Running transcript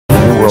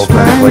literal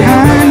translation.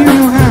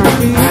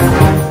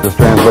 This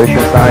translation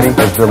society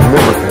is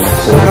deliberately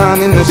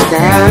sun in the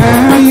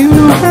sky, you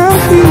know how I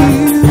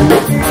feel.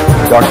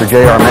 Dr.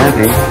 J.R.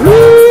 Manty,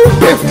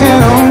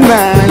 drifting on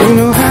by, you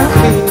know how I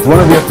feel. One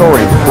of the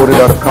authorities quoted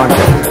out of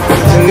context.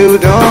 It's a new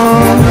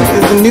dawn,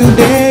 it's a new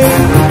day.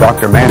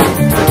 Dr. Manty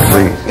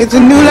disagrees. It's a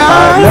new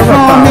life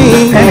for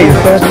me. Any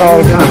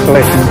so-called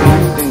translation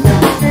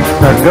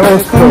that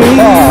goes so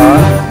far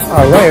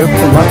away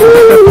from what the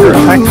Scripture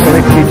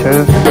actually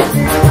teaches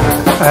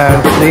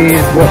as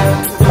these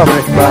books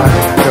published by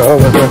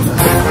Jehovah's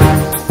Witnesses.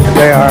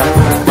 They are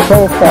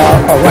so far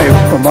away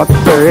from what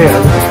there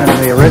is in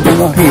the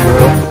original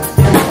Hebrew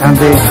and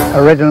the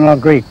original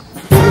Greek.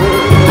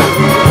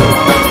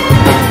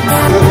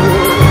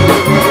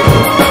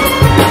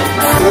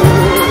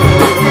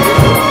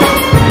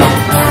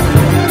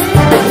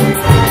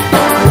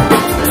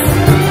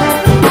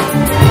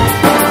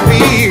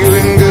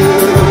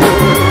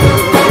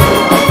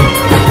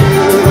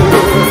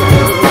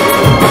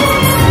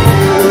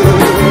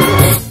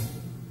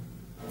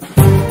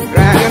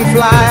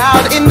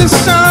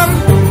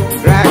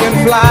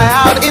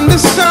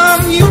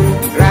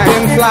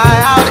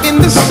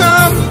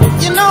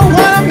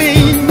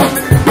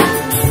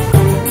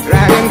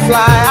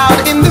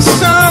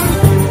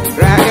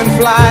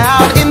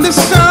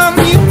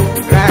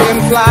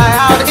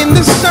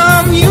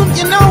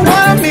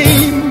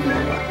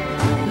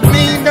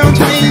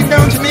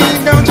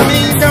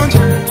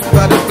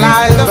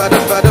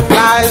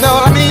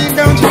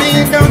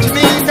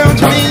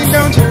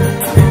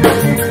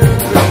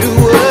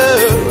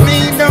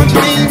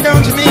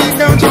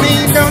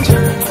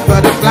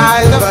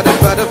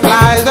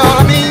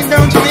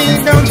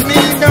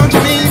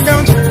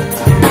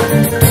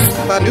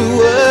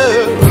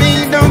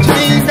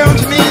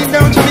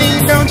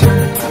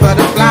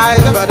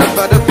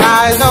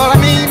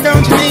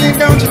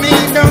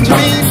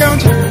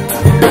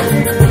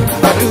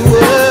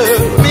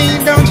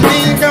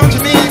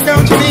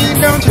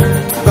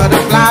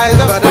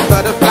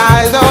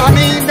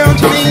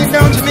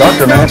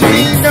 Dr.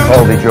 Manty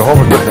called the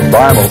Jehovah's Witness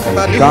Bible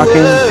a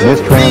shocking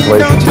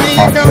mistranslation,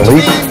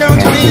 obsolete, and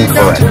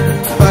incorrect.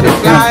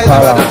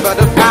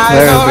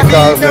 There's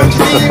because it's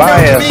the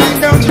bias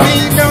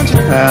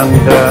and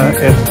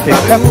it's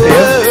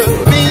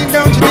deceptive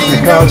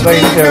because they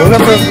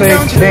deliberately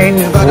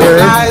change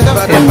words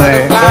in the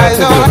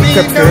passage of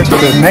Scripture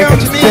to make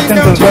it fit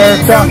into their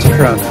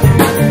doctrine.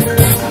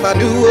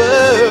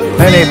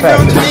 Many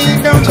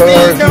passages,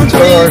 scores and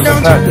scores of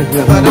passages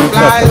in the New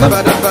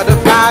Testament,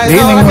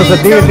 dealing with the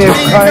deity of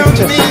Christ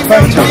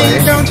especially.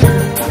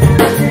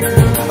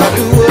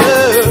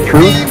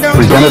 Truth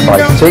presented by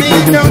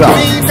Satan himself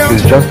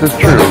is just as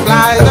true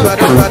as the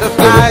truth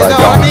stated by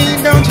God.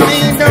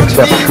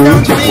 Accept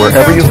truth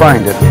wherever you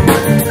find it,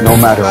 no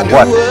matter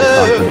what it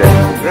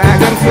contradicts.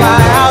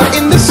 Dragonfly out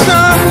in the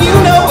sun, you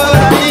know what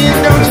I mean,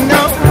 don't you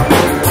know?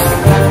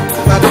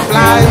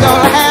 Butterflies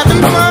all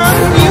having fun,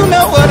 you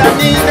know what I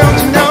mean, don't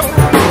you know?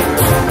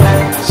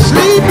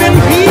 Sleep in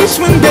peace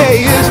when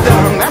day is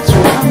done, that's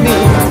what I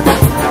mean.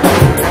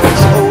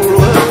 This whole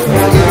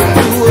world is a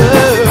new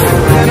world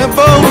and a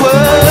bold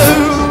world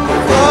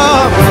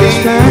for me.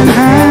 Stand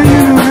high, you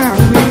know how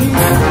I mean.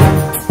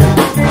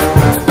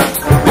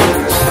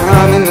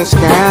 Sun in the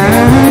sky,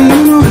 you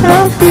know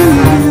how I feel.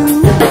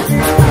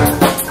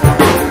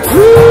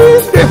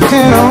 Breeze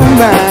drifting on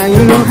by,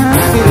 you know how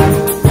I feel.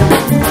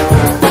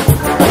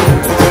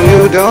 It's a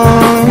new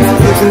dawn,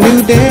 it's a new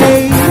day.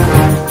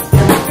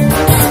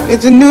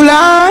 It's a new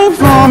life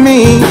for me,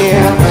 yeah.